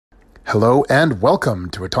Hello and welcome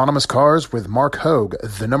to Autonomous Cars with Mark Hogue,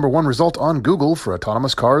 the number one result on Google for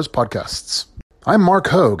autonomous cars podcasts. I'm Mark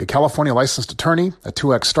Hogue, a California licensed attorney, a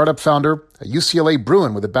 2X startup founder, a UCLA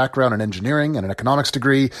Bruin with a background in engineering and an economics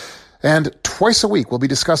degree, and twice a week we'll be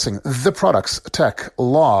discussing the products, tech,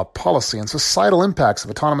 law, policy, and societal impacts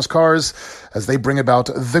of autonomous cars as they bring about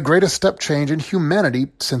the greatest step change in humanity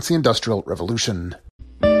since the Industrial Revolution.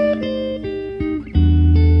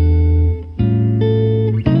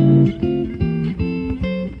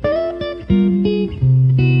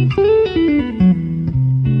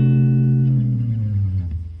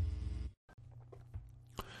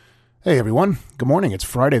 Hey everyone, good morning. It's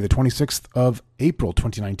Friday, the 26th of April,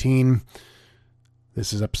 2019.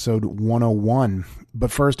 This is episode 101. But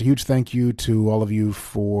first, a huge thank you to all of you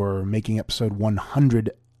for making episode 100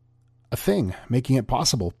 a thing, making it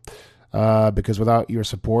possible. Because without your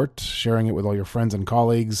support, sharing it with all your friends and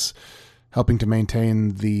colleagues, helping to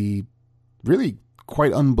maintain the really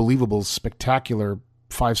quite unbelievable, spectacular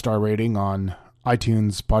 5-star rating on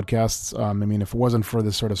iTunes podcasts, if it wasn't for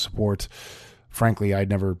this sort of support, frankly, I'd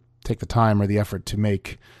never take the time or the effort to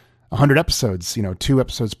make 100 episodes, 2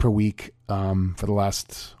 episodes per week for the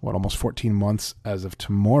last, almost 14 months as of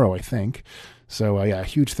tomorrow, I think. So, a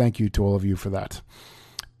huge thank you to all of you for that.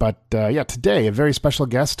 But, today, a very special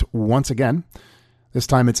guest once again. This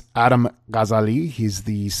time it's Adam Ghazali. He's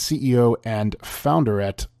the CEO and founder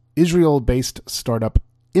at Israel-based startup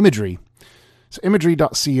Imagery. So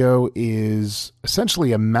Imagery.co is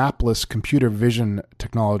essentially a mapless computer vision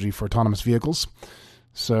technology for autonomous vehicles.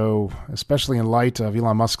 So, especially in light of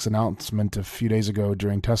Elon Musk's announcement a few days ago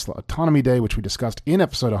during Tesla Autonomy Day, which we discussed in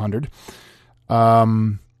episode 100,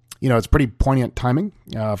 it's pretty poignant timing.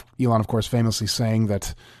 Elon, of course, famously saying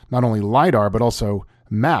that not only LiDAR, but also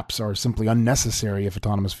maps are simply unnecessary if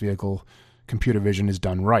autonomous vehicle computer vision is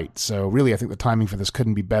done right. So really, I think the timing for this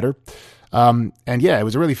couldn't be better. It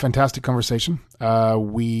was a really fantastic conversation.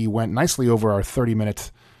 We went nicely over our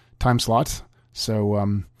 30-minute time slot.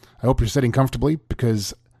 So, I hope you're sitting comfortably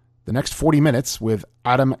because the next 40 minutes with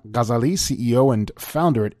Adam Ghazali, CEO and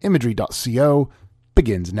founder at Imagery.co,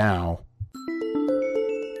 begins now.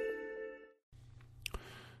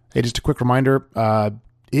 Hey, just a quick reminder,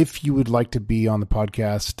 if you would like to be on the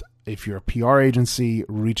podcast, if you're a PR agency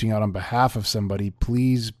reaching out on behalf of somebody,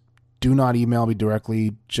 please do not email me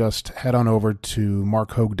directly. Just head on over to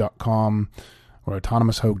markhogue.com or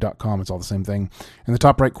autonomoushogue.com. It's all the same thing. In the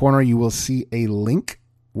top right corner, you will see a link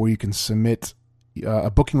where you can submit a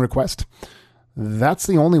booking request. That's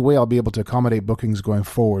the only way I'll be able to accommodate bookings going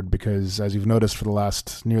forward because, as you've noticed for the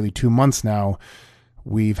last nearly 2 months now,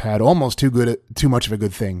 we've had almost too much of a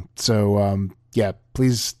good thing. So,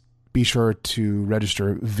 please be sure to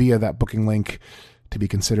register via that booking link to be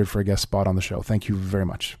considered for a guest spot on the show. Thank you very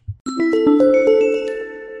much.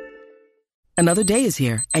 Another day is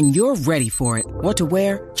here, and you're ready for it. What to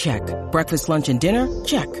wear? Check. Breakfast, lunch, and dinner?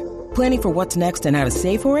 Check. Planning for what's next and how to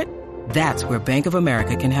save for it? That's where Bank of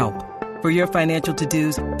America can help. For your financial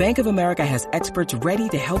to-dos, Bank of America has experts ready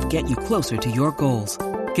to help get you closer to your goals.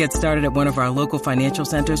 Get started at one of our local financial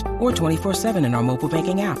centers or 24/7 in our mobile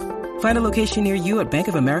banking app. Find a location near you at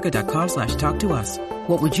bankofamerica.com/talktous.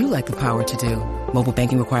 What would you like the power to do? Mobile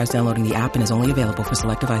banking requires downloading the app and is only available for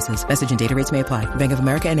select devices. Message and data rates may apply. Bank of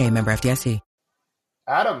America N.A., member FDIC.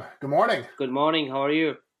 Adam, good morning. Good morning. How are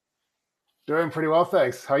you? Doing pretty well,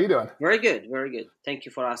 thanks. How are you doing? Very good. Very good. Thank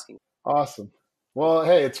you for asking. Awesome. Well,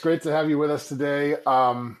 hey, it's great to have you with us today.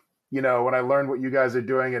 When I learned what you guys are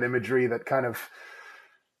doing at Imagery, that kind of,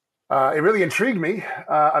 it really intrigued me.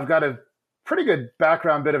 I've got a pretty good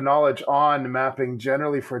background bit of knowledge on mapping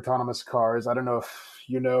generally for autonomous cars. I don't know if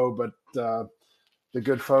you know, but the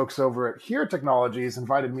good folks over at Here Technologies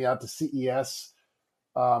invited me out to CES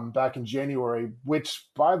back in January, which,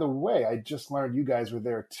 by the way, I just learned you guys were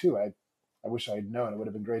there too. I wish I had known. It would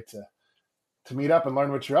have been great to meet up and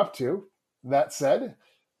learn what you're up to. That said,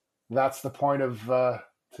 that's the point of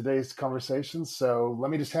today's conversation. So let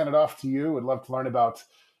me just hand it off to you. I'd love to learn about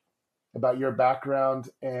your background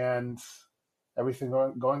and everything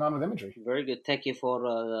going on with Imagery. Very good. Thank you for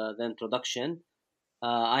the introduction.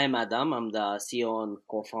 I am Adam. I'm the CEO and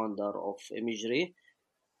co-founder of Imagery.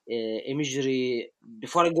 Imagery,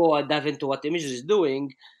 before I dive into what Imagery is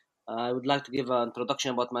doing, I would like to give an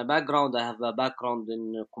introduction about my background. I have a background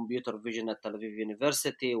in computer vision at Tel Aviv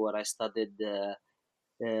University, where I studied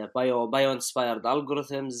bio-inspired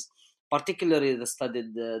algorithms. Particularly, I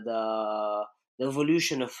studied the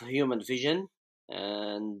evolution of human vision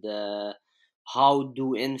and how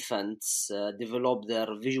do infants develop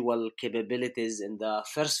their visual capabilities in the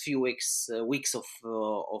first few weeks of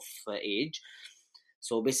age.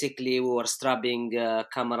 So basically, we were strapping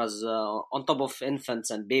cameras on top of infants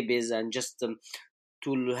and babies, and just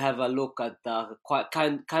to have a look at the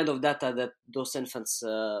kind of data that those infants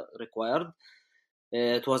required.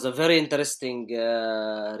 It was a very interesting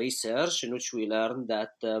research in which we learned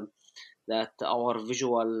that our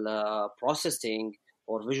visual processing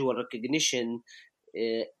or visual recognition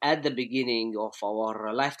at the beginning of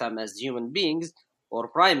our lifetime as human beings or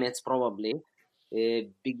primates probably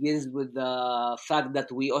begins with the fact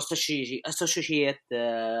that we associate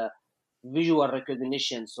visual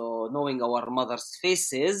recognition, so knowing our mother's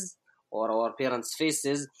faces or our parents'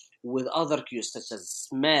 faces with other cues such as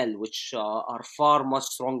smell, which are far much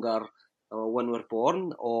stronger when we're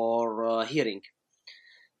born, or hearing.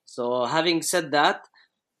 So having said that,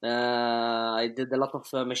 I did a lot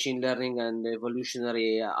of machine learning and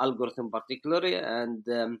evolutionary algorithm particularly, and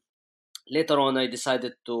later on I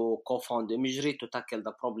decided to co-found Imagery to tackle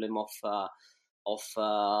the problem of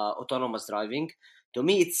autonomous driving. To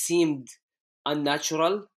me, it seemed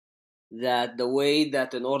unnatural that the way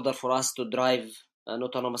that in order for us to drive an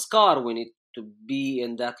autonomous car, we need to be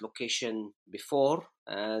in that location before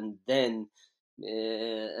and then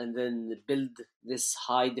build this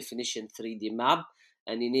high definition 3D map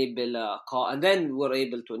and enable a car, and then we're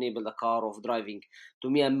able to enable the car of driving. To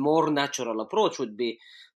me, a more natural approach would be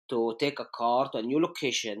to take a car to a new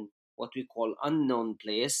location, what we call unknown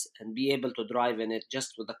place, and be able to drive in it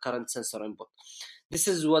just with the current sensor input. This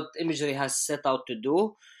is what Imagery has set out to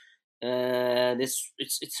do. And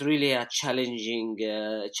it's really a challenging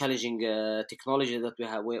technology that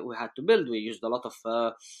we had to build. We used a lot of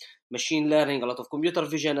machine learning, a lot of computer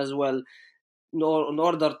vision as well, in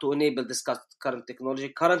order to enable this current technology.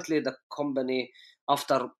 Currently, the company,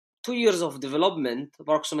 after 2 years of development,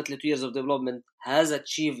 approximately 2 years of development, has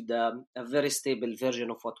achieved a very stable version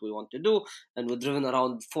of what we want to do, and we've driven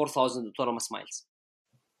around 4,000 autonomous miles.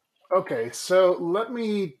 Okay, so let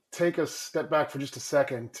me take a step back for just a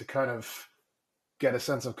second to kind of get a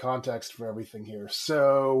sense of context for everything here.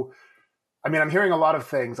 So, I mean, I'm hearing a lot of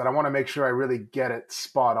things, and I want to make sure I really get it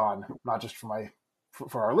spot on, not just for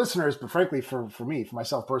our listeners, but frankly for me, for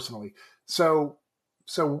myself personally. So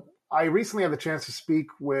I recently had the chance to speak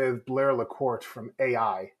with Blair LaCourte from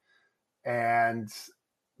AI, and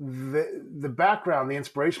the background, the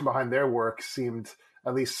inspiration behind their work seemed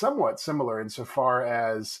at least somewhat similar insofar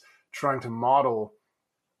as trying to model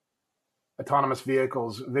autonomous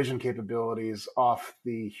vehicles' vision capabilities off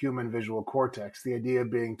the human visual cortex. The idea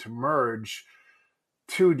being to merge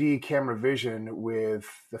 2D camera vision with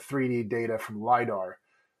the 3D data from LiDAR.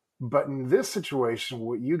 But in this situation,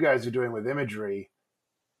 what you guys are doing with Imagery,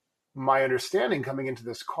 my understanding coming into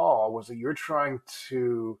this call was that you're trying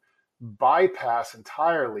to bypass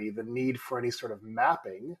entirely the need for any sort of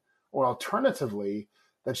mapping, or alternatively,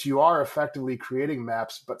 that you are effectively creating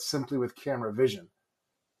maps, but simply with camera vision.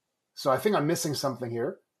 So I think I'm missing something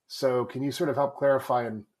here. So can you sort of help clarify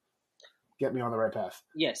and get me on the right path?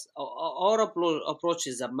 Yes, our approach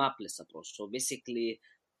is a mapless approach. So basically,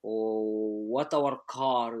 what our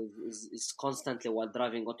car is constantly, while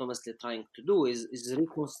driving autonomously, trying to do is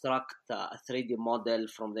reconstruct a 3D model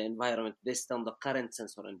from the environment based on the current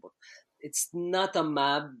sensor input. It's not a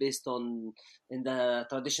map based on, in the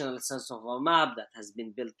traditional sense of a map that has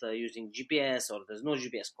been built using GPS, or there's no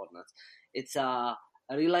GPS coordinates. It's a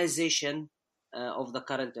realization of the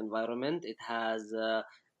current environment. It has the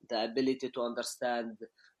ability to understand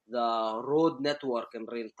the road network in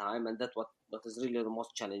real time, and that's what is really the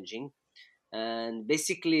most challenging. And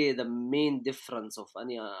basically, the main difference of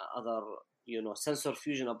any other sensor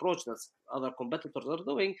fusion approach that other competitors are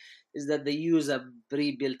doing is that they use a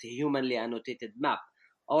pre-built humanly annotated map.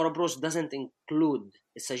 Our approach doesn't include,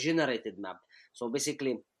 it's a generated map. So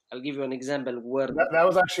basically, I'll give you an example where that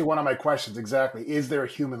was actually one of my questions. Exactly, is there a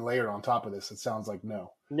human layer on top of this? It sounds like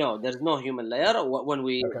no. No, there's no human layer. When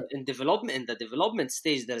we in the development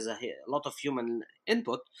stage, there's a lot of human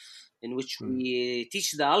input, in which we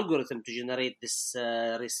teach the algorithm to generate this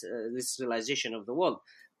realization of the world.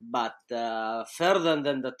 But further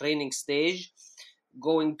than the training stage,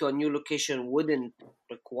 going to a new location wouldn't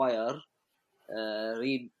require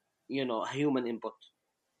human input.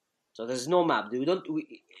 So there's no map.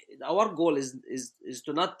 Our goal is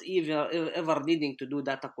to not ever needing to do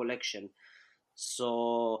data collection.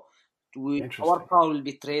 So our car will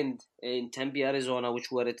be trained in Tempe, Arizona,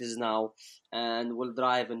 where it is now, and will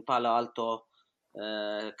drive in Palo Alto,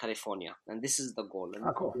 California. And this is the goal, and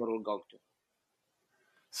cool. where we're going to.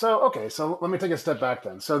 So let me take a step back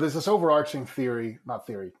then. So there's this overarching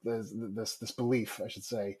there's this belief, I should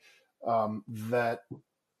say, that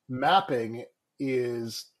mapping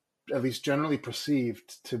is at least generally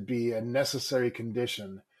perceived to be a necessary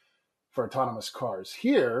condition for autonomous cars.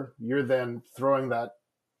 Here, you're then throwing that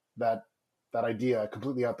idea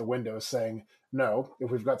completely out the window, saying, no,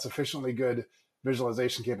 if we've got sufficiently good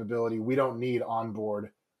visualization capability, we don't need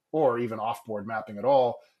onboard or even offboard mapping at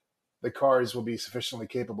all. The cars will be sufficiently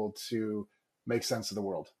capable to make sense of the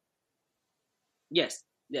world. Yes,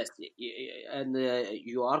 and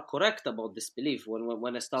you are correct about this belief.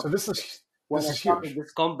 When I started, so this is started huge.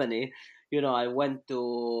 this company, I went to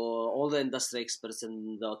all the industry experts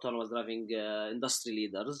and the autonomous driving industry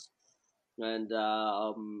leaders, and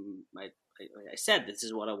I said, this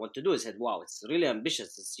is what I want to do. I said, wow, it's really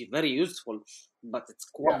ambitious. It's very useful, but it's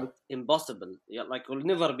quite impossible. Like we'll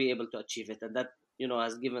never be able to achieve it. And that,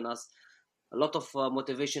 has given us a lot of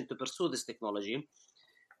motivation to pursue this technology.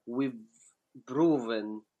 We've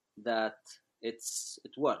proven that it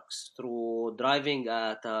works through driving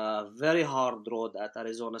at a very hard road at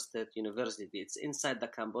Arizona State University. It's inside the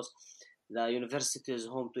campus. The university is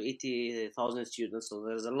home to 80,000 students, so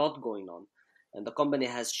there's a lot going on. And the company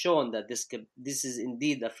has shown that this is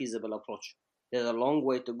indeed a feasible approach. There's a long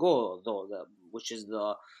way to go, though, which is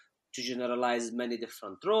to generalize many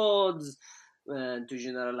different roads and to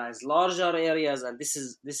generalize larger areas. And this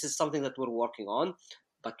is something that we're working on.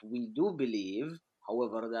 But we do believe,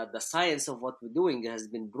 however, that the science of what we're doing has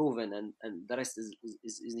been proven, and the rest is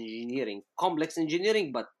engineering, complex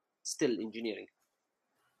engineering, but still engineering.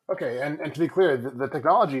 Okay, and to be clear, the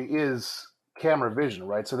technology is camera vision,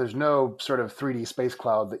 right? So there's no sort of 3D space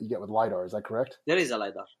cloud that you get with LiDAR. Is that correct? There is a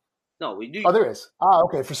LiDAR. No, we do. Oh, there is. Ah,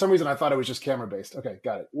 okay. For some reason, I thought it was just camera based. Okay,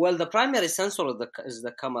 got it. Well, the primary sensor is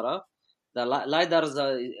the camera. The LiDARs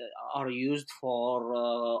are used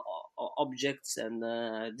for objects and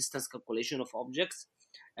distance calculation of objects.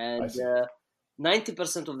 And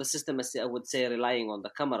 90% of the system is, I would say, relying on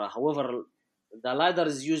the camera. However, the LiDAR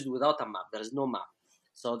is used without a map. There is no map.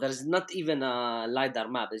 So there is not even a LiDAR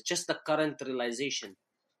map. It's just the current realization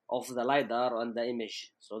of the LiDAR on the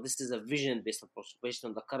image. So this is a vision-based approach based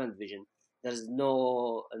on the current vision. There's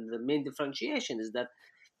no, and the main differentiation is that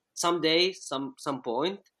someday, some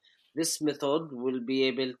point, this method will be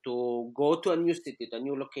able to go to a new city, to a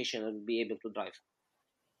new location, and be able to drive.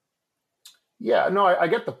 Yeah, no, I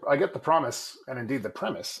get the promise and indeed the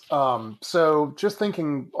premise. So just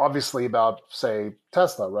thinking obviously about, say,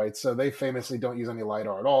 Tesla, right? So they famously don't use any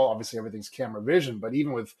LiDAR at all. Obviously everything's camera vision, but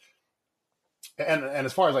even with, and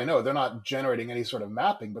as far as I know, they're not generating any sort of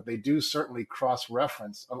mapping, but they do certainly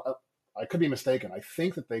cross-reference. I could be mistaken. I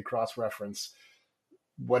think that they cross-reference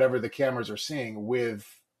whatever the cameras are seeing with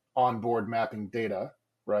onboard mapping data,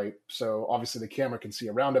 right? So obviously the camera can see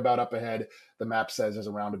a roundabout up ahead. The map says there's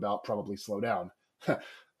a roundabout, probably slow down.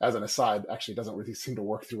 As an aside, actually, it doesn't really seem to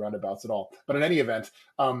work through roundabouts at all. But in any event,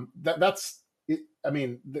 that's it. I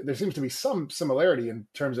mean, there seems to be some similarity in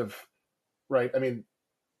terms of, right? I mean,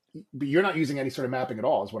 but you're not using any sort of mapping at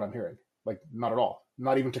all, is what I'm hearing. Like, not at all.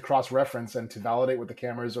 Not even to cross-reference and to validate what the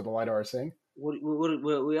cameras or the LiDAR are saying.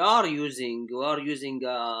 We are using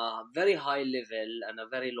a very high level and a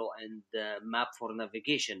very low end map for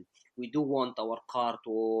navigation. We do want our car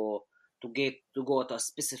to go to a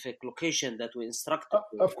specific location that we instructed.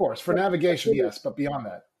 Of course, for navigation, yes, but beyond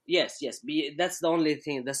that. Yes. That's the only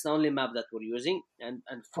thing. That's the only map that we're using. And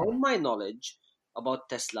from my knowledge about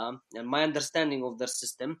Tesla and my understanding of their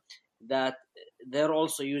system, that they're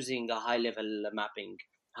also using a high level mapping,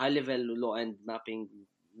 high level low end mapping.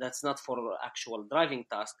 That's not for actual driving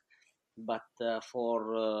task, but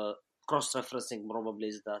for cross-referencing probably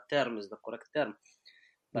is the correct term.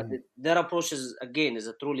 But their approach is a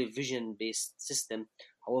truly vision-based system.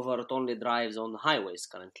 However, it only drives on highways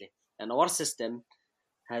currently. And our system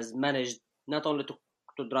has managed not only to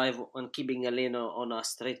drive on keeping a lane on a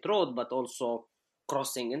straight road, but also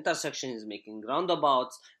crossing intersections, making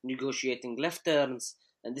roundabouts, negotiating left turns.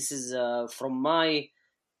 And this is, from my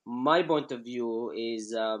point of view,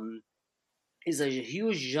 is a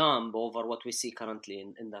huge jump over what we see currently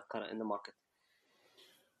in the market.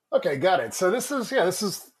 Okay, got it. So this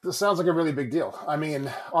sounds like a really big deal. I mean,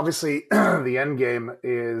 obviously, the end game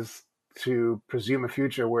is to presume a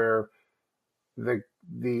future where the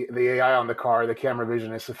AI on the car, the camera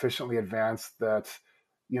vision is sufficiently advanced that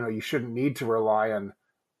you shouldn't need to rely on,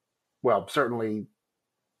 well, certainly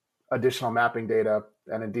additional mapping data,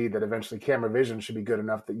 and indeed that eventually camera vision should be good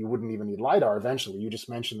enough that you wouldn't even need LiDAR eventually. You just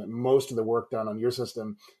mentioned that most of the work done on your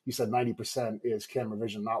system, you said 90% is camera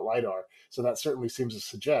vision, not LiDAR. So that certainly seems to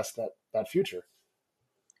suggest that future.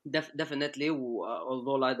 Definitely,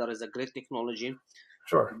 although LiDAR is a great technology,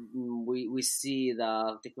 sure, we see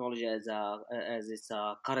the technology as its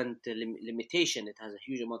current limitation. It has a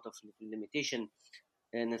huge amount of limitation.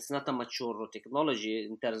 and it's not a mature technology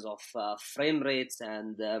in terms of frame rates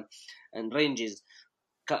and ranges.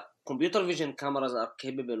 Computer vision cameras are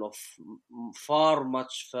capable of far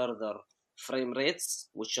much further frame rates,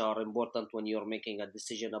 which are important when you're making a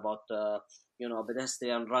decision about a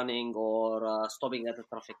pedestrian running or stopping at a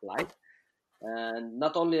traffic light. And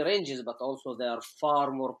not only ranges, but also they are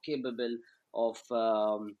far more capable of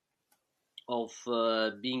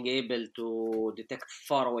being able to detect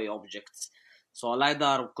faraway objects. So a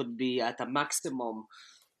LiDAR could be at a maximum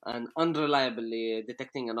and unreliably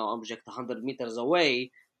detecting an object 100 meters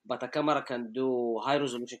away, but a high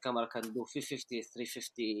resolution camera can do 250,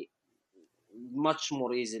 350 much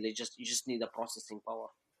more easily. You just need a processing power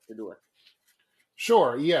to do it.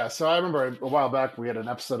 Sure. Yeah. So I remember a while back we had an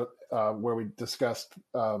episode where we discussed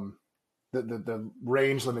the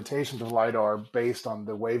range limitations of LiDAR based on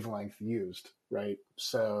the wavelength used, right?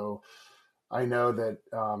 So I know that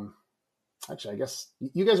actually, I guess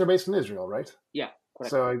you guys are based in Israel, right? Yeah.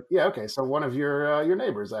 Correct. So yeah, okay. So one of your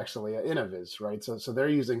neighbors actually, Innoviz, right? So they're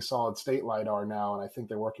using solid state LiDAR now, and I think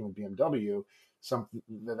they're working with BMW. Something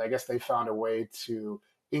that I guess they found a way to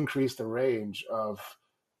increase the range of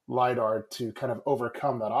LiDAR to kind of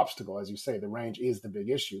overcome that obstacle. As you say, the range is the big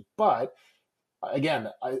issue. But again,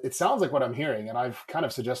 it sounds like what I'm hearing, and I've kind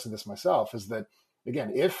of suggested this myself, is that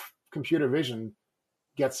again, if computer vision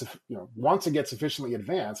once it gets sufficiently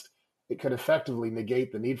advanced, it could effectively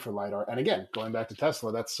negate the need for LiDAR. And again, going back to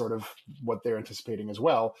Tesla, that's sort of what they're anticipating as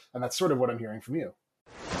well. And that's sort of what I'm hearing from you.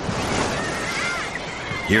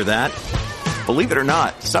 Hear that? Believe it or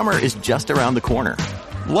not, summer is just around the corner.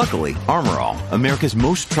 Luckily, Armor All, America's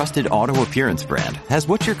most trusted auto appearance brand, has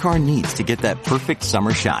what your car needs to get that perfect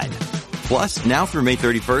summer shine. Plus, now through May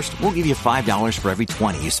 31st, we'll give you $5 for every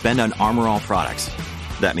 $20 you spend on Armor All products.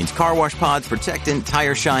 That means car wash pods, protectant,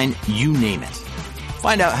 tire shine, you name it.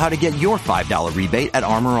 Find out how to get your $5 rebate at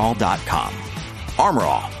armorall.com. Armor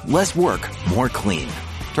All, less work, more clean.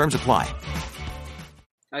 Terms apply.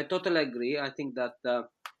 I totally agree. I think that the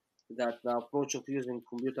approach of using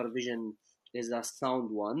computer vision is a sound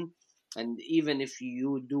one. And even if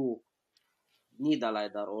you do need a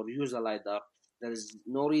LiDAR or use a LiDAR, there is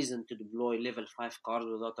no reason to deploy level 5 cars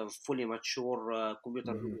without a fully mature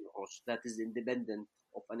computer vision approach that is independent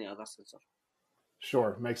of any other sensor.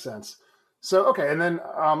 Sure, makes sense. So, okay, and then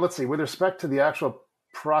let's see, with respect to the actual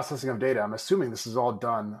processing of data, I'm assuming this is all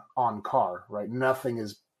done on car, right? Nothing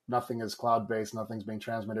is cloud-based, nothing's being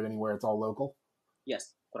transmitted anywhere, it's all local?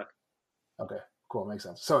 Yes, correct. Okay, cool, makes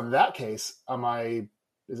sense. So in that case,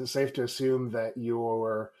 is it safe to assume that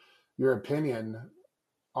your opinion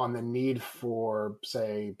on the need for,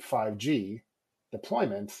 say, 5G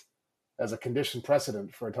deployment as a condition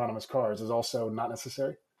precedent for autonomous cars is also not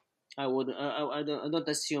necessary? I don't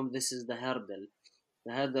assume this is the hurdle.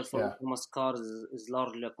 The hurdle for autonomous cars is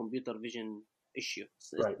largely a computer vision issue.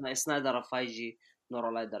 It's neither a 5G nor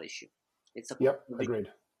a LiDAR issue. It's a agreed.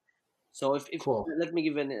 So if cool. Let me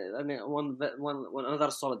give one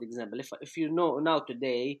another solid example. If you know now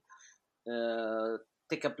today,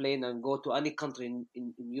 take a plane and go to any country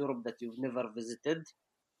in Europe that you've never visited,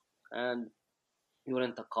 and you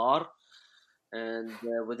rent a car, and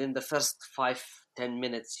within the first 5-10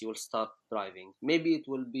 minutes you will start driving. Maybe it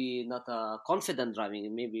will be not a confident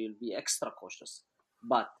driving, maybe you'll be extra cautious.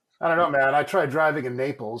 But I don't know, man. I tried driving in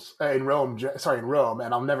Rome,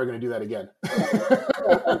 and I'm never going to do that again.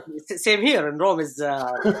 Same here. In Rome is.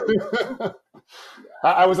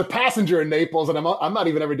 I was a passenger in Naples, and I'm not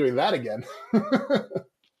even ever doing that again.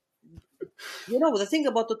 The thing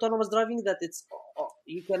about autonomous driving that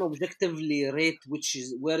you can objectively rate which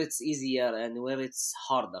is where it's easier and where it's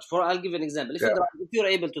harder. I'll give an example. If you're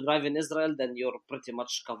able to drive in Israel, then you're pretty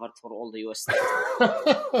much covered for all the US states.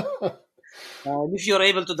 If you're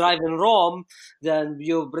able to drive in Rome, then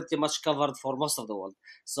you're pretty much covered for most of the world.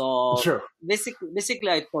 So sure. Basically,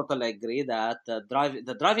 I totally agree that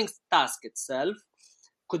the driving task itself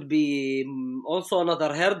could be also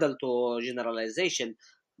another hurdle to generalization.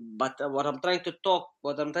 But what I'm trying to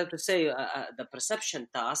say, the perception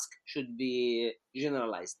task should be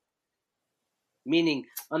generalized. Meaning,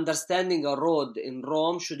 understanding a road in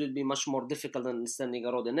Rome should be much more difficult than understanding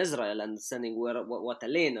a road in Israel, understanding what a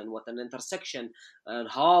lane and what an intersection and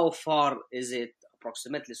how far is it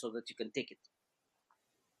approximately so that you can take it.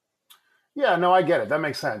 Yeah, no, I get it. That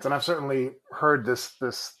makes sense. And I've certainly heard this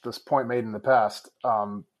point made in the past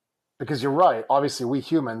because you're right. Obviously, we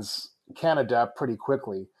humans can adapt pretty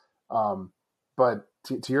quickly. But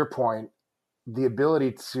to your point, the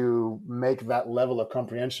ability to make that level of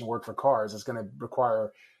comprehension work for cars is going to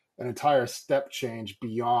require an entire step change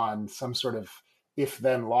beyond some sort of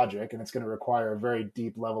if-then logic, and it's going to require a very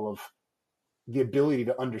deep level of the ability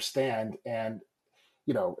to understand and,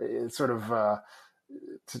 it's sort of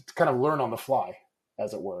to kind of learn on the fly,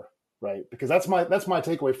 as it were, right? Because that's my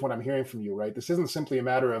takeaway from what I'm hearing from you, right? This isn't simply a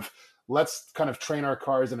matter of let's kind of train our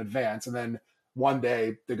cars in advance and then one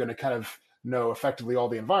day they're going to kind of know effectively all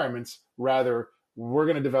the environments. Rather, we're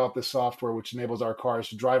going to develop this software which enables our cars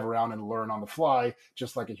to drive around and learn on the fly,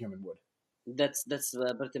 just like a human would. That's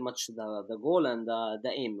pretty much the goal and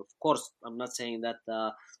the aim. Of course, I'm not saying that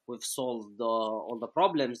we've solved all the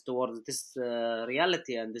problems towards this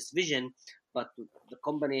reality and this vision, but the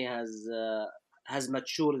company has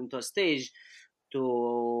matured into a stage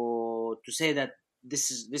to say that this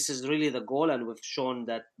is really the goal, and we've shown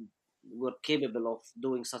that we're capable of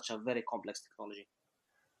doing such a very complex technology.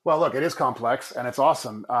 Well, look, it is complex and it's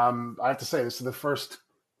awesome. I have to say, this is the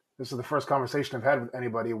first conversation I've had with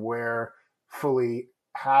anybody where fully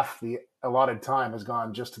half the allotted time has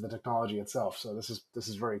gone just to the technology itself. So this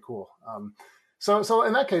is very cool. So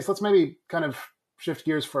in that case, let's maybe kind of shift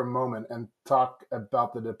gears for a moment and talk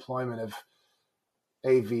about the deployment of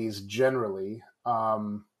AVs generally.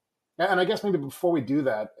 And I guess maybe before we do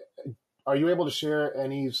that, are you able to share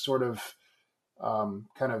any sort of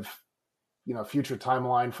kind of future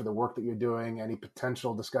timeline for the work that you're doing? Any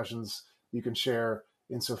potential discussions you can share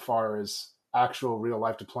insofar as actual real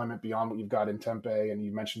life deployment beyond what you've got in Tempe, and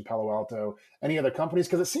you mentioned Palo Alto, any other companies?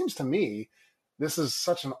 Because it seems to me this is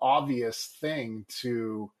such an obvious thing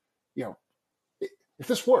to, if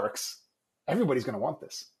this works, everybody's going to want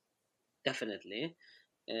this. Definitely.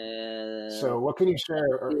 So what can you share,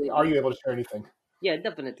 or are you able to share anything? Yeah,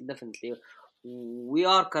 definitely. We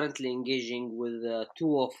are currently engaging with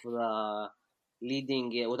two of the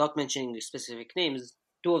leading, without mentioning specific names,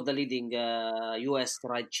 two of the leading U.S.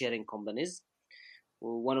 ride-sharing companies.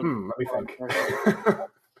 One of let me think.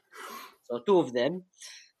 So two of them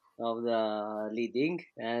of the leading,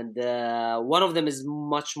 and one of them is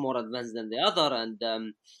much more advanced than the other,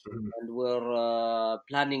 and we're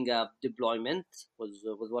planning a deployment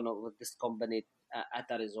with this company at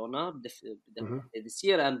Arizona this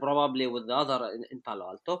year, and probably with the other in Palo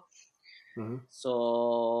Alto.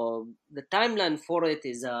 So the timeline for it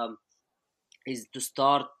is to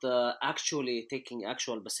start actually taking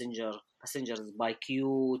actual passengers by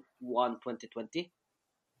Q1 2020.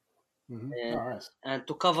 And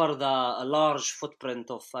to cover a large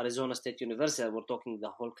footprint of Arizona State University, we're talking the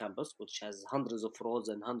whole campus, which has hundreds of roads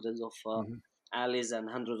and hundreds of alleys and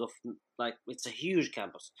hundreds of, it's a huge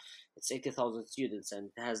campus. It's 80,000 students, and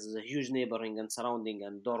it has a huge neighboring and surrounding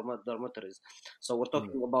and dormitories. So we're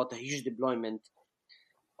talking about a huge deployment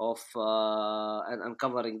of and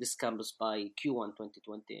covering this campus by Q1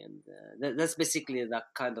 2020, and that's basically the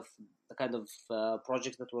kind of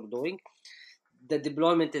project that we're doing. The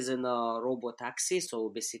deployment is in a robo taxi, so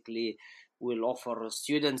basically we'll offer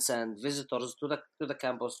students and visitors to the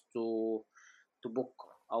campus to book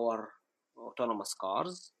our autonomous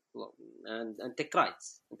cars and take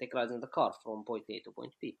rides in the car from point A to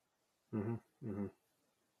point B.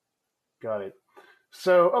 Got it.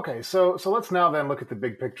 So okay, so let's now then look at the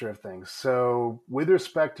big picture of things. So with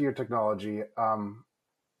respect to your technology,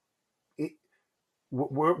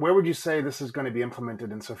 where would you say this is going to be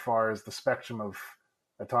implemented insofar as the spectrum of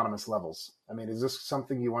autonomous levels? I mean, is this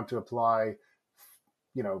something you want to apply,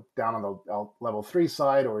 down on the level 3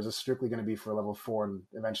 side, or is this strictly going to be for level 4 and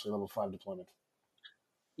eventually level 5 deployment?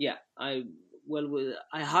 Yeah, I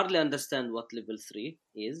hardly understand what level 3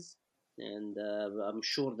 is, and I'm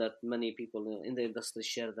sure that many people in the industry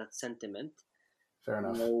share that sentiment. Fair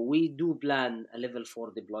enough. We do plan a level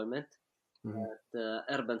 4 deployment at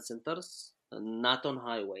urban centers. Not on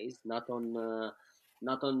highways, not on the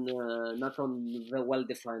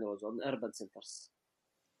well-defined roads, on urban centers,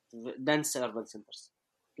 dense urban centers,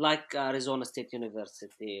 like Arizona State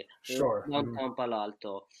University, downtown Palo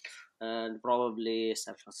Alto, and probably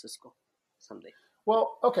San Francisco someday.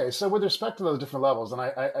 Well, okay. So with respect to those different levels, and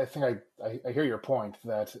I think I hear your point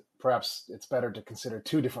that perhaps it's better to consider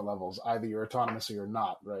two different levels. Either you're autonomous or you're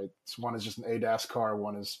not, right? So one is just an ADAS car,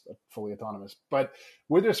 one is fully autonomous. But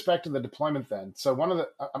with respect to the deployment then, so I'm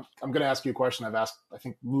going to ask you a question I've asked, I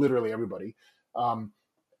think, literally everybody.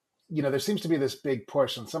 There seems to be this big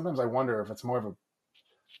push, and sometimes I wonder if it's more of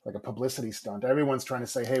a publicity stunt. Everyone's trying to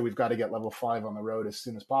say, hey, we've got to get level 5 on the road as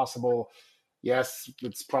soon as possible. Yes,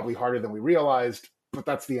 it's probably harder than we realized, but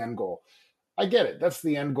that's the end goal. I get it. That's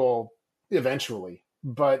the end goal eventually.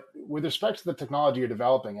 But with respect to the technology you're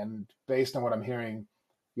developing and based on what I'm hearing,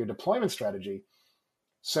 your deployment strategy,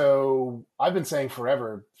 so I've been saying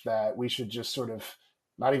forever that we should just sort of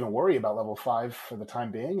not even worry about level 5 for the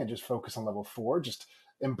time being and just focus on level 4. Just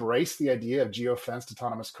embrace the idea of geofenced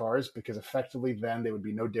autonomous cars, because effectively then they would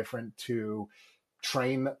be no different to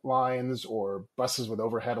train lines or buses with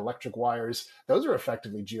overhead electric wires. Those are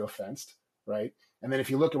effectively geofenced, right? And then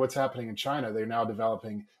if you look at what's happening in China, they're now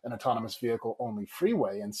developing an autonomous vehicle only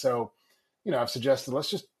freeway. And so, I've suggested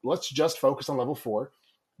let's just focus on level 4,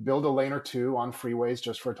 build a lane or two on freeways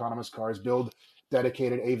just for autonomous cars, build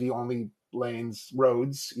dedicated AV only lanes,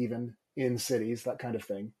 roads, even in cities, that kind of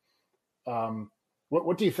thing.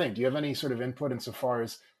 What do you think? Do you have any sort of input insofar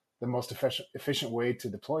as the most efficient way to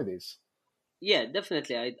deploy these? Yeah,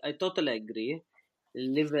 definitely. I totally agree.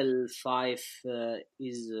 Level 5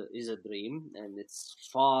 is a dream, and it's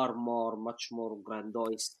much more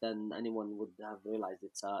grandiose than anyone would have realized.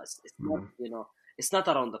 It's not, it's not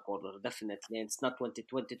around the corner, definitely. And it's not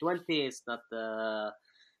 2020. It's not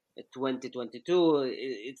 2022.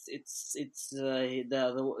 It's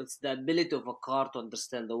the ability of a car to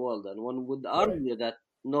understand the world, and one would argue that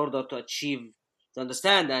in order to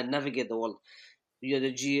understand and navigate the world, you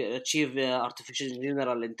achieve artificial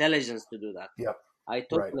general intelligence to do that. Yep. I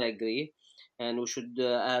totally agree, and we should,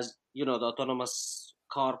 as the autonomous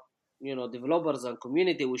car, developers and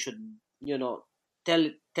community, we should,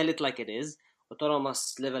 tell it like it is.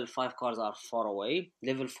 Autonomous level 5 cars are far away.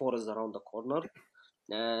 Level 4 is around the corner,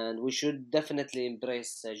 and we should definitely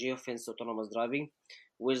embrace geofence autonomous driving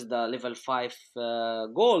with the level 5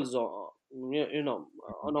 goals.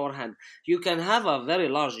 On our hand, you can have a very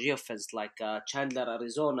large geofence like Chandler,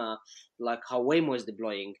 Arizona, like how Waymo is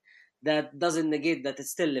deploying. That doesn't negate that it's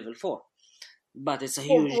still level 4, but it's a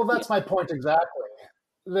huge. Well, that's my point exactly.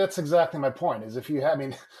 That's exactly my point. Is if you have,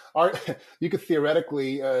 you could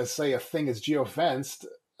theoretically say a thing is geofenced,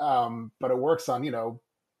 but it works on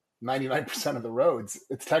 99% of the roads.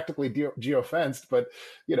 It's technically geofenced, but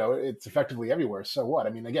it's effectively everywhere. So what?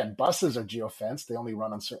 Again, buses are geofenced. They only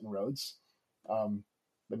run on certain roads.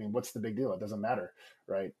 What's the big deal? It doesn't matter,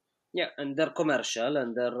 right? Yeah, and they're commercial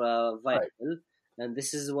and they're vital, right. And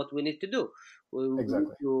this is what we need to do. We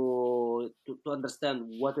exactly. need to understand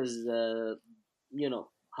what is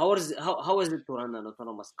how is it to run an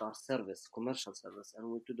autonomous car service, commercial service, and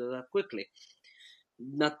we need to do that quickly.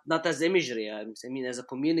 Not as imagery. As a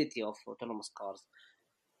community of autonomous cars,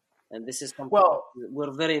 and this is something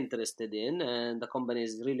we're very interested in, and the company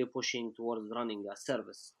is really pushing towards running a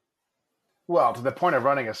service. Well, to the point of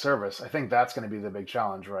running a service, I think that's going to be the big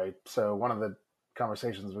challenge, right? So one of the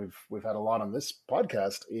conversations we've had a lot on this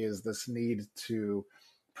podcast is this need to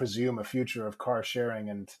presume a future of car sharing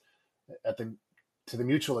and to the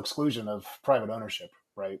mutual exclusion of private ownership,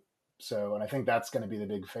 right? So, and I think that's going to be the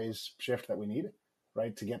big phase shift that we need,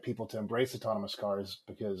 right? To get people to embrace autonomous cars,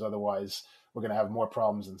 because otherwise we're going to have more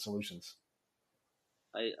problems than solutions.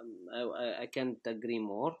 I can't agree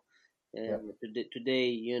more.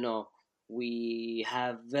 Today, we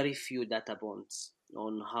have very few data points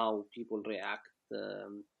on how people react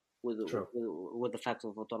with the fact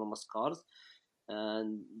of autonomous cars,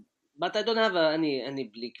 but I don't have any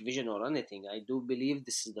bleak vision or anything. I do believe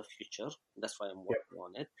this is the future. That's why I'm working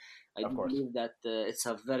on it. I do believe that it's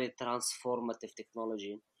a very transformative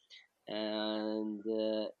technology, and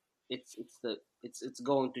it's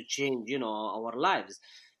going to change our lives.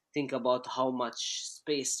 Think about how much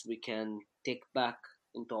space we can take back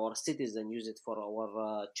into our cities and use it for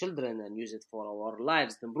our children and use it for our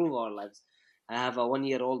lives, to improve our lives. I have a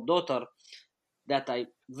 1-year-old daughter that I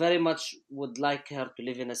very much would like her to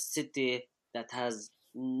live in a city that has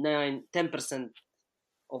 10%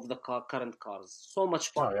 of the current cars. So much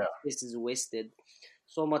space is wasted,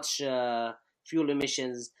 so much fuel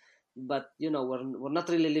emissions, but we're not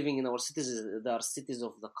really living in our cities. They are cities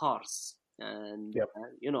of the cars, and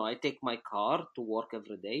I take my car to work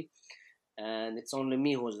every day, and it's only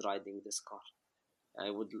me who's riding this car. I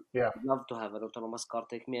would love to have an autonomous car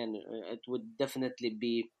take me, and it would definitely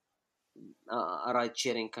be a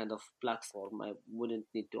ride-sharing kind of platform. I wouldn't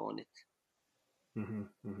need to own it. Mm-hmm,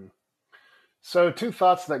 mm-hmm. So 2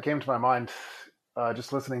 thoughts that came to my mind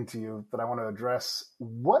just listening to you that I want to address.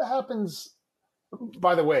 What happens,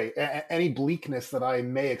 by the way, any bleakness that I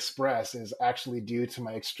may express is actually due to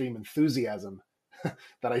my extreme enthusiasm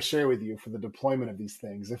that I share with you for the deployment of these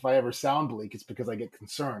things. If I ever sound bleak, it's because I get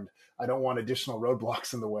concerned. I don't want additional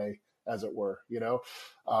roadblocks in the way, as it were,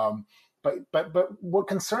 But what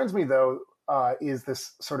concerns me, though, is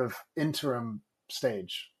this sort of interim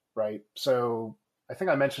stage, right? So I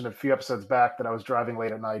think I mentioned a few episodes back that I was driving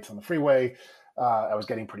late at night on the freeway. I was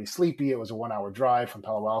getting pretty sleepy. It was a 1-hour drive from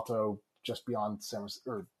Palo Alto just beyond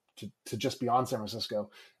to just beyond San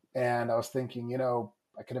Francisco. And I was thinking,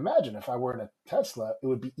 I could imagine if I were in a Tesla, it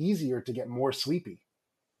would be easier to get more sleepy.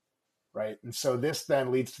 right? And so this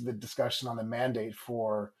then leads to the discussion on the mandate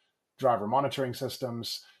for driver monitoring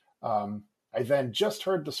systems. I then just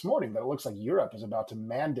heard this morning that it looks like Europe is about to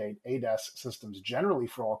mandate ADAS systems generally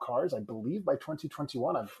for all cars. I believe by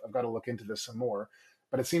 2021. I've got to look into this some more.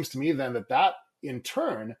 But it seems to me then that in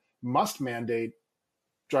turn must mandate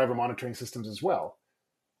driver monitoring systems as well.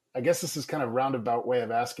 I guess this is kind of a roundabout way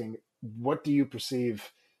of asking, what do you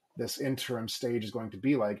perceive this interim stage is going to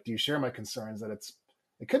be like? Do you share my concerns that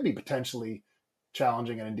it could be potentially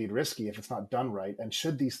challenging and indeed risky if it's not done right? And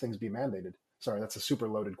should these things be mandated? Sorry, that's a super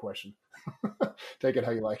loaded question. Take it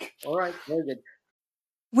how you like. All right, very good.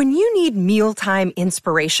 When you need mealtime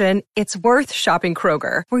inspiration, it's worth shopping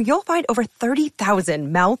Kroger, where you'll find over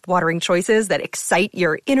 30,000 mouth-watering choices that excite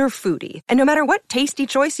your inner foodie. And no matter what tasty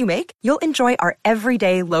choice you make, you'll enjoy our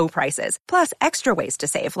everyday low prices, plus extra ways to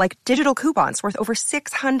save, like digital coupons worth over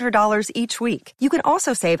 $600 each week. You can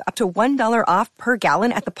also save up to $1 off per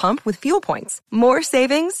gallon at the pump with fuel points. More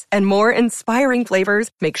savings and more inspiring flavors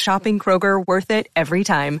make shopping Kroger worth it every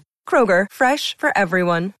time. Kroger, fresh for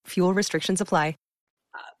everyone. Fuel restrictions apply.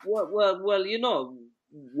 Well, you know,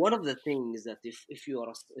 one of the things that if you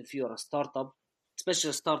are a startup, especially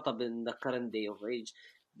a startup in the current day of age,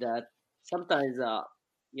 that sometimes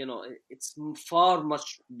you know, it's far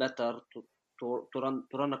much better to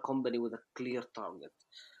run a company with a clear target.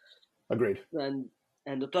 Agreed. And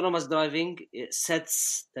autonomous driving, it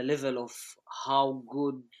sets the level of how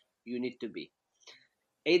good you need to be.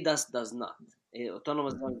 ADAS does not.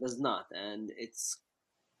 Autonomous driving does not, and it's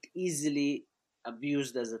easily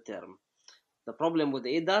abused as a term. The problem with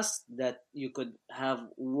ADAS that you could have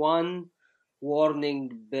one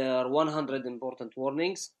warning per 100 important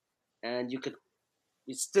warnings, and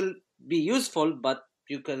it still be useful, but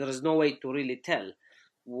there is no way to really tell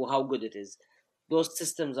how good it is. Those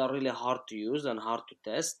systems are really hard to use and hard to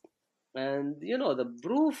test, and you know, the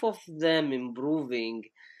proof of them improving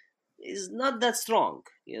is not that strong.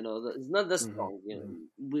 You know, it's not that strong. You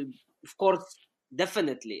know, of course,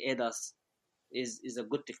 definitely ADAS is a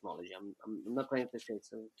good technology. I'm not trying to say it's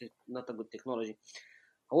not a good technology.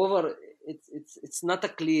 However, it's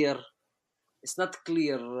not clear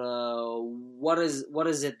what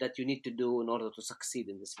is it that you need to do in order to succeed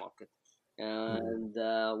in this market. And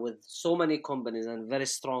with so many companies and very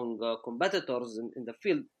strong competitors in the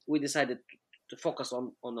field, we decided to focus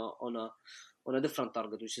on a different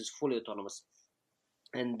target, which is fully autonomous.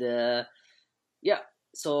 And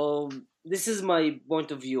so this is my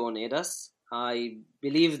point of view on ADAS. I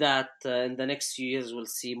believe that in the next few years we'll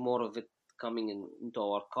see more of it coming into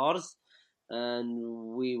our cars, and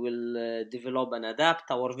we will develop and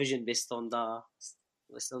adapt our vision based on the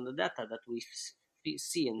data that we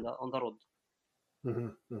see on the road.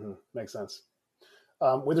 Makes sense.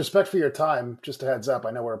 With respect for your time, just a heads up,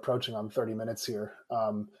 I know we're approaching on 30 minutes here.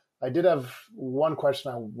 I did have one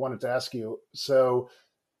question I wanted to ask you. So,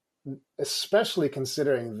 especially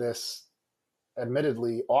considering this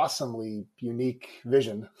admittedly awesomely unique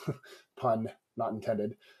vision, pun not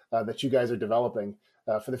intended, that you guys are developing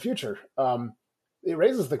for the future, it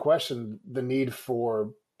raises the question, the need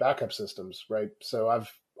for backup systems, right? So I've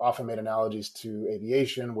often made analogies to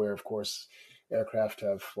aviation, where of course aircraft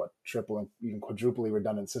have triple and even quadruply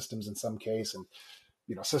redundant systems in some case, and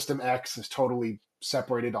you know, system X is totally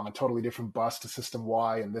separated on a totally different bus to system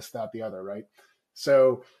Y and this, that, the other, right?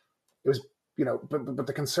 So it was, you know, but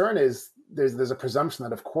the concern is there's a presumption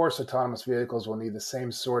that of course autonomous vehicles will need the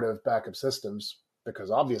same sort of backup systems,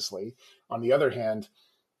 because obviously, on the other hand,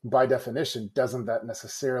 by definition, doesn't that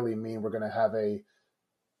necessarily mean we're going to have I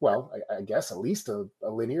guess at least a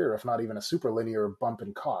linear, if not even a super linear bump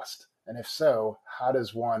in cost? And if so, how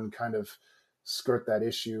does one kind of skirt that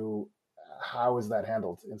issue? How is that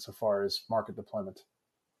handled insofar as market deployment?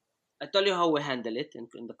 I tell you how we handle it in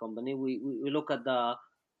the company. We look at the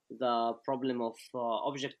problem of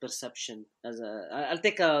object perception I'll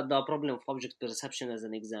take the problem of object perception as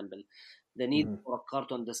an example. The need for a car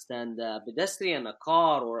to understand a pedestrian, a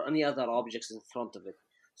car, or any other objects in front of it.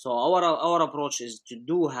 So our approach is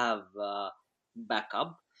to have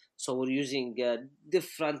backup. So we're using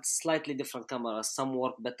slightly different cameras. Some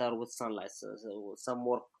work better with sunlight. So some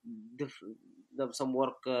work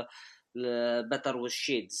better with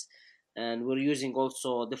shades. And we're using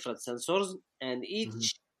also different sensors. And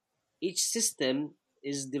each system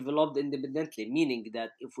is developed independently, meaning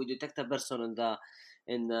that if we detect a person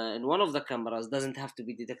in one of the cameras, doesn't have to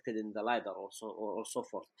be detected in the LiDAR or so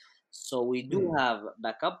forth. So we do have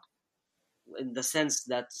backup, in the sense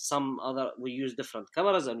that we use different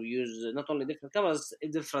cameras, and we use not only different cameras,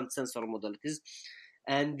 different sensor modalities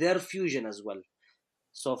and their fusion as well.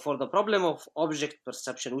 So for the problem of object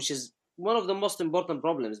perception, which is one of the most important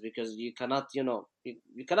problems, because you cannot,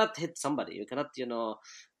 you cannot hit somebody. You cannot,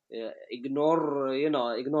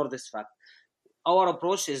 ignore this fact. Our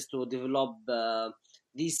approach is to develop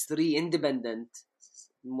these three independent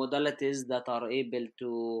modalities that are able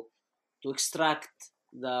to extract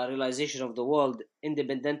the realization of the world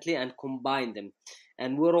independently and combine them.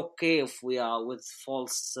 And we're okay if we are with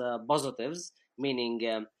false positives, meaning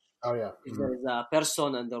if there is a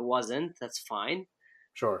person and there wasn't, that's fine.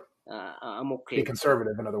 Sure. I'm okay. Be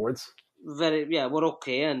conservative, in other words. We're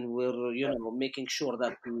okay, and we're making sure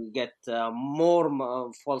that we get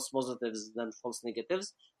more false positives than false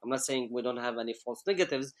negatives. I'm not saying we don't have any false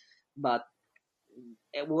negatives, but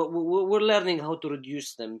we're learning how to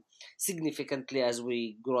reduce them significantly as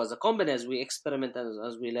we grow as a company, as we experiment,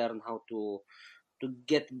 as we learn how to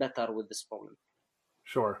get better with this problem.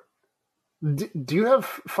 Sure. Do you have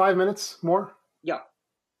 5 minutes more? Yeah.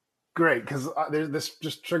 Great, because this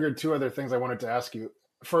just triggered two other things I wanted to ask you.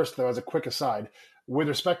 First, though, as a quick aside, with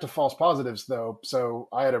respect to false positives, though, so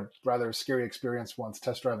I had a rather scary experience once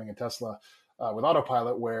test driving a Tesla with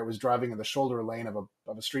autopilot, where it was driving in the shoulder lane of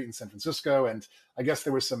a street in San Francisco, and I guess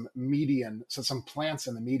there was some plants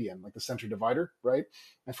in the median, like the center divider, right?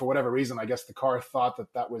 And for whatever reason, I guess the car thought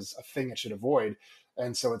that was a thing it should avoid,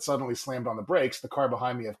 and so it suddenly slammed on the brakes. The car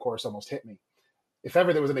behind me, of course, almost hit me. If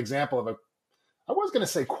ever there was an example of I was going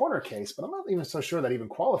to say corner case, but I'm not even so sure that even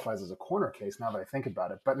qualifies as a corner case now that I think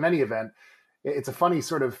about it. But in any event, it's a funny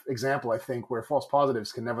sort of example, I think, where false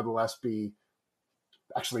positives can nevertheless be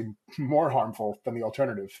actually more harmful than the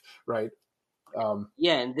alternative, right?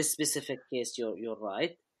 In this specific case, you're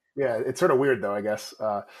right. Yeah, it's sort of weird, though, I guess.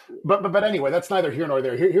 But anyway, that's neither here nor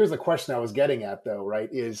there. Here's the question I was getting at, though, right?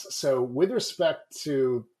 Is so with respect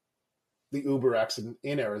to the Uber accident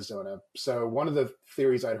in Arizona. So one of the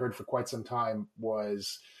theories I'd heard for quite some time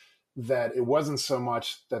was that it wasn't so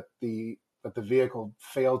much that the vehicle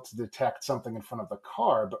failed to detect something in front of the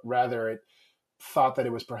car, but rather it thought that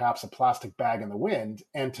it was perhaps a plastic bag in the wind.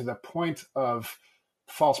 And to the point of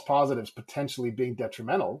false positives potentially being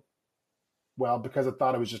detrimental, well, because it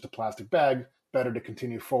thought it was just a plastic bag, better to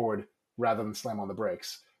continue forward rather than slam on the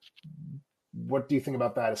brakes. What do you think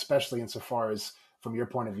about that, especially insofar as, from your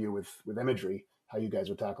point of view with imagery, how you guys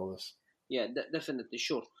would tackle this? Yeah, definitely,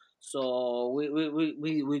 sure. So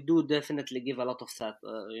we do definitely give a lot of that,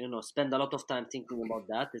 spend a lot of time thinking about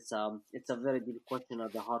that. It's a very deep question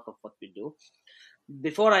at the heart of what we do.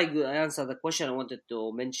 Before I answer the question, I wanted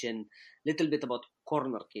to mention a little bit about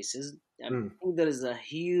corner cases. I think there is a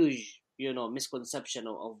huge, misconception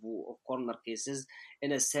of corner cases,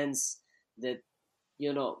 in a sense that,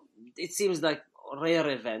 it seems like rare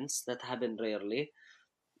events that happen rarely,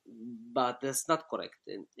 but that's not correct.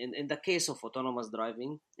 In the case of autonomous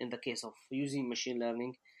driving, in the case of using machine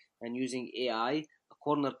learning and using AI, a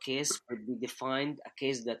corner case would be defined a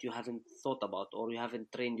case that you haven't thought about or you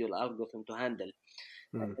haven't trained your algorithm to handle.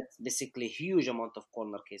 That's basically a huge amount of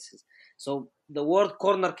corner cases. So the word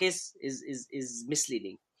corner case is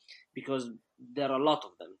misleading, because there are a lot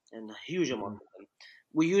of them and a huge amount of them.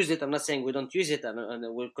 We use it. I'm not saying we don't use it, and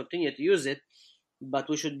we'll continue to use it, but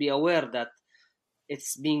we should be aware that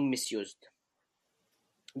it's being misused.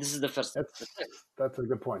 This is the first. That's a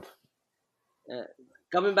good point.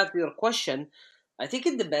 Coming back to your question, I think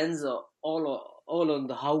it depends all on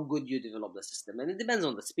how good you develop the system, and it depends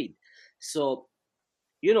on the speed. So,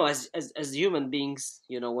 as human beings,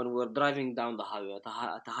 when we're driving down the highway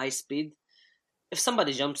at a high speed, if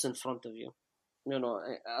somebody jumps in front of you,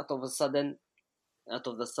 out of the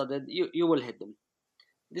sudden, you will hit them.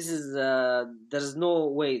 This is there's no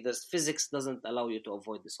way. Physics doesn't allow you to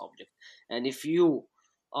avoid this object, and if you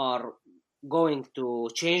are going to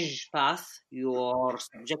change path, you are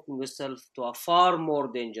subjecting yourself to a far more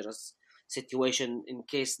dangerous situation in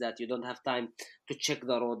case that you don't have time to check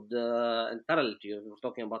the road in parallel to you. We're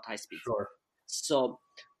talking about high speed. Sure. So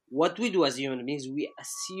what we do as human beings, we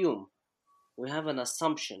have an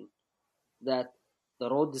assumption that the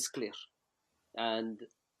road is clear, and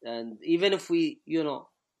even if we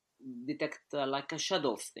detect like a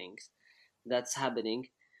shadow of things that's happening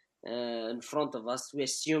in front of us, we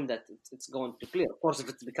assume that it's going to clear. Of course, if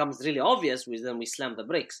it becomes really obvious, then we slam the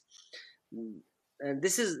brakes. And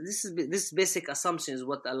this basic assumption is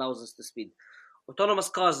what allows us to speed. Autonomous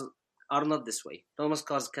cars are not this way. Autonomous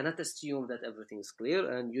cars cannot assume that everything is clear,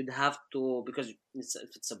 and you'd have to, because if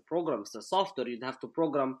it's a program, it's a software, you'd have to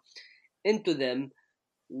program into them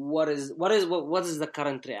what is the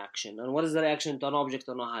current reaction, and what is the reaction to an object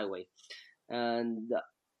on a highway. And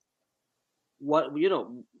what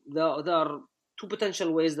there are two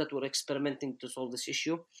potential ways that we're experimenting to solve this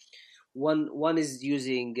issue. One is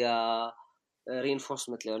using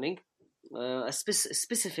reinforcement learning, a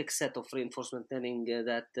specific set of reinforcement learning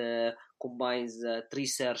that combines tree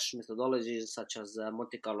search methodologies such as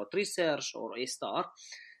Monte Carlo tree search or A-star.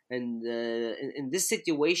 And in this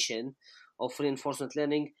situation of reinforcement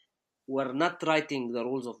learning, we're not writing the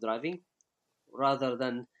rules of driving, rather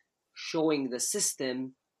than showing the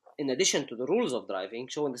system, in addition to the rules of driving,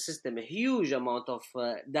 showing the system a huge amount of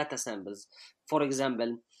data samples. For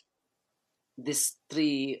example, this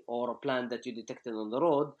tree or plant that you detected on the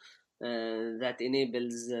road, that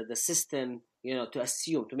enables the system,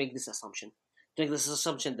 to make this assumption. To make this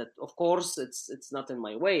assumption that, of course, it's not in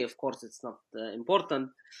my way. Of course, it's not important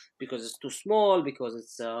because it's too small. Because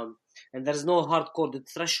it's and there's no hard-coded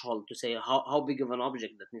threshold to say how big of an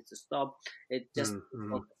object that needs to stop. It just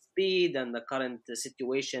on the speed and the current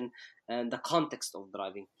situation and the context of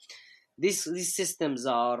driving. These systems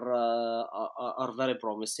are very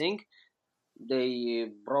promising. They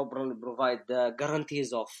probably provide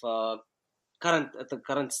guarantees of at the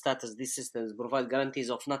current status. These systems provide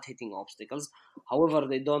guarantees of not hitting obstacles. However,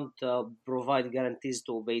 they don't provide guarantees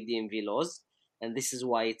to obey DMV laws, and this is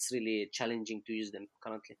why it's really challenging to use them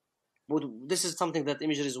currently. But this is something that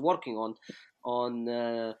Imagery is working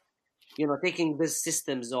on taking these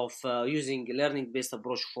systems of using a learning-based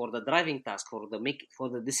approach for the driving task, for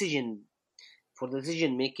the decision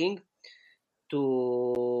making,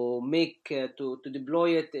 to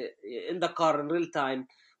deploy it in the car in real time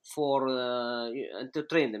and to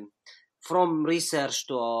train them from research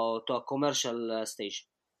to a commercial stage.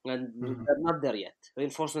 And they're not there yet.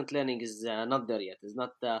 Reinforcement learning is not there yet. It's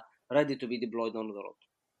not ready to be deployed on the road.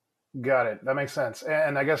 Got it. That makes sense.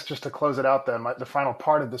 And I guess just to close it out then, the final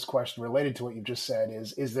part of this question related to what you just said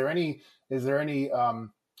is there any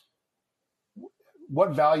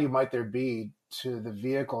what value might there be to the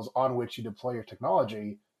vehicles on which you deploy your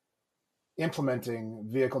technology implementing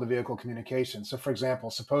vehicle-to-vehicle communication? So, for example,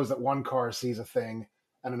 suppose that one car sees a thing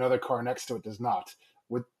and another car next to it does not.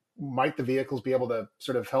 Might the vehicles be able to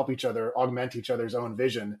sort of help each other, augment each other's own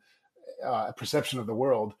vision, perception of the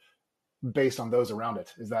world based on those around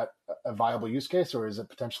it? Is that a viable use case, or is it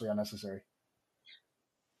potentially unnecessary?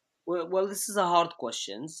 Well, this is a hard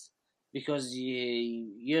question because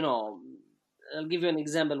I'll give you an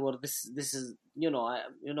example where this is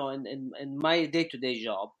in my day-to-day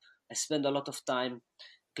job, I spend a lot of time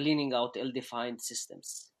cleaning out ill-defined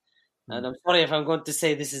systems. And I'm sorry if I'm going to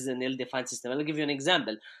say this is an ill-defined system. I'll give you an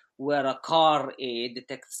example where a car A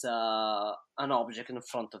detects an object in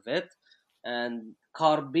front of it, and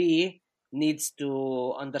car B needs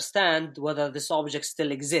to understand whether this object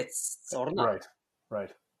still exists or not.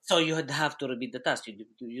 Right. So you would have to repeat the task.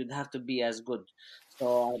 You'd have to be as good.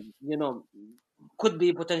 So, could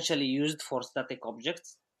be potentially used for static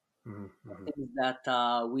objects. Things that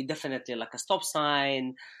we definitely, like a stop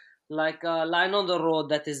sign, like a line on the road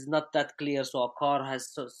that is not that clear, so a car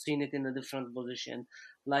has seen it in a different position,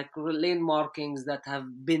 like lane markings that have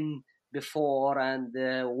been before and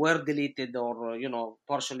were deleted or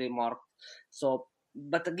partially marked. So,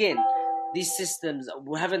 but again, these systems,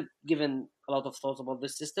 we haven't given a lot of thoughts about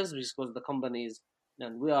these systems because the companies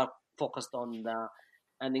and we are focused on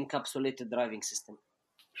an encapsulated driving system.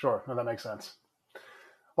 Sure, no, that makes sense.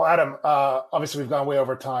 Well, Adam, obviously we've gone way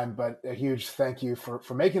over time, but a huge thank you for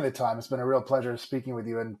making the time. It's been a real pleasure speaking with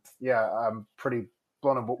you, and yeah, I'm pretty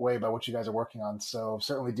blown away by what you guys are working on. So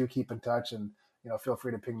certainly do keep in touch, and feel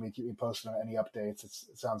free to ping me, keep me posted on any updates.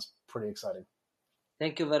 It sounds pretty exciting.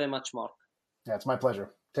 Thank you very much, Mark. Yeah, it's my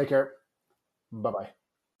pleasure. Take care. Bye-bye.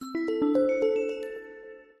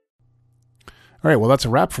 All right, well, that's a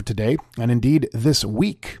wrap for today, and indeed this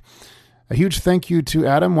week. A huge thank you to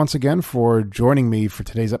Adam once again for joining me for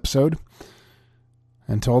today's episode.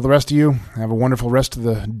 And to all the rest of you, have a wonderful rest of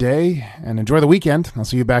the day and enjoy the weekend. I'll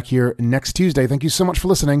see you back here next Tuesday. Thank you so much for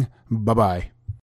listening. Bye-bye.